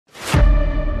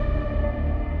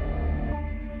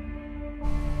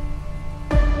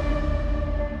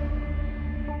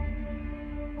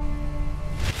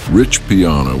Rich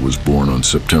Piana was born on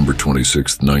September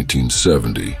 26,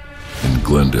 1970, in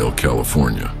Glendale,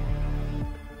 California.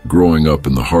 Growing up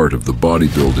in the heart of the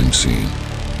bodybuilding scene,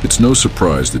 it's no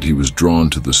surprise that he was drawn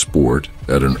to the sport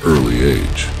at an early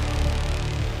age.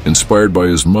 Inspired by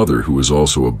his mother, who was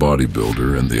also a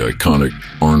bodybuilder, and the iconic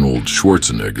Arnold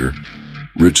Schwarzenegger,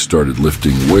 Rich started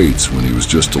lifting weights when he was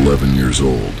just 11 years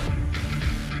old.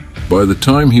 By the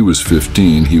time he was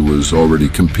 15, he was already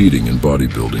competing in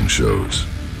bodybuilding shows.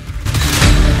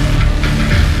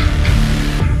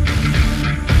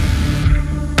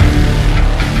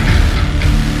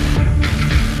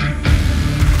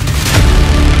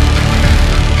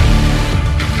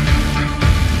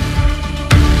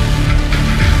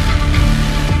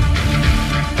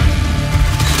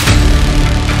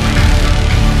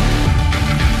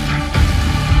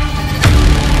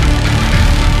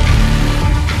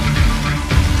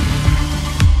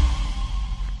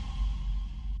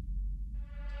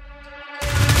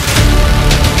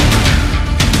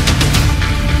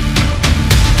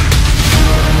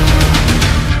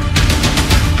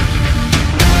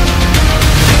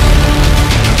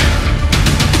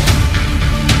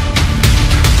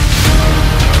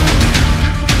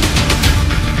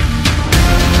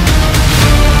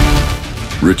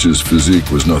 Rich's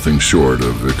physique was nothing short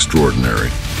of extraordinary.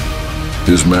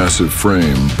 His massive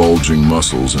frame, bulging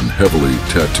muscles, and heavily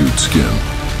tattooed skin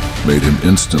made him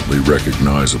instantly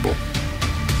recognizable.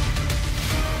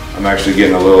 I'm actually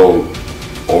getting a little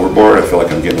overboard. I feel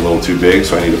like I'm getting a little too big,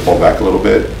 so I need to pull back a little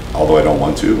bit, although I don't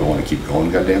want to. I want to keep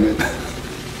going, goddammit.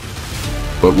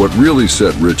 But what really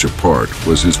set Rich apart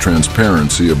was his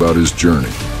transparency about his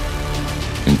journey,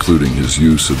 including his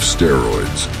use of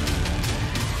steroids.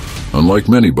 Unlike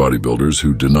many bodybuilders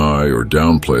who deny or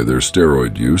downplay their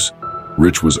steroid use,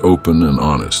 Rich was open and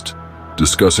honest,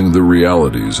 discussing the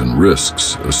realities and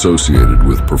risks associated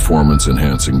with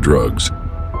performance-enhancing drugs.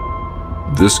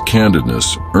 This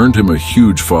candidness earned him a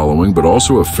huge following, but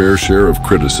also a fair share of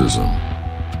criticism.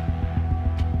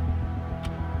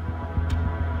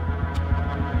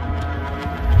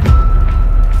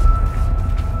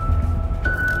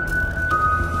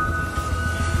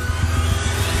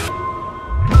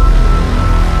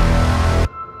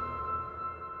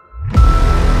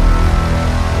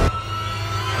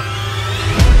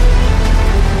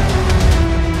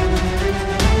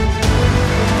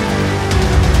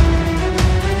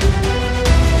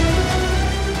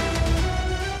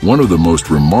 One of the most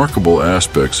remarkable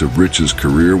aspects of Rich's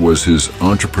career was his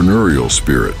entrepreneurial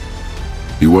spirit.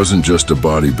 He wasn't just a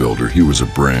bodybuilder, he was a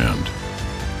brand.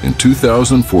 In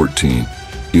 2014,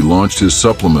 he launched his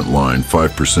supplement line,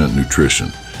 5% Nutrition,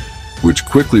 which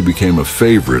quickly became a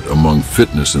favorite among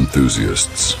fitness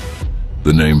enthusiasts.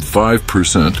 The name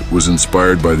 5% was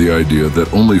inspired by the idea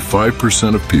that only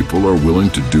 5% of people are willing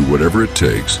to do whatever it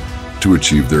takes to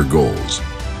achieve their goals.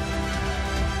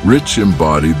 Rich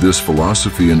embodied this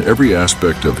philosophy in every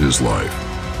aspect of his life,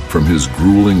 from his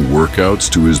grueling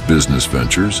workouts to his business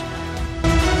ventures.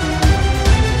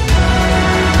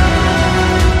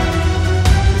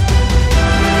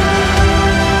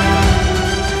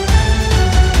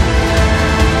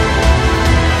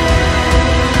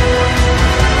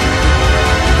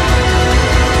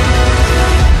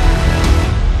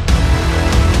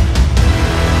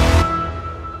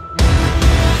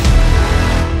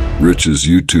 Rich's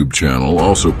YouTube channel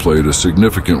also played a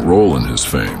significant role in his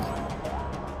fame.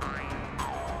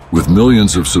 With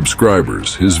millions of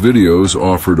subscribers, his videos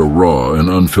offered a raw and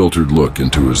unfiltered look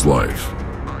into his life.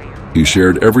 He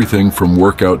shared everything from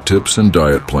workout tips and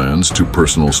diet plans to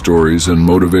personal stories and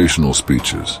motivational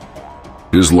speeches.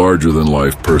 His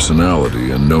larger-than-life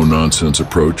personality and no-nonsense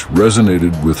approach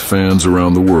resonated with fans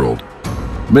around the world,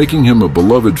 making him a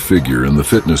beloved figure in the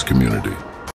fitness community.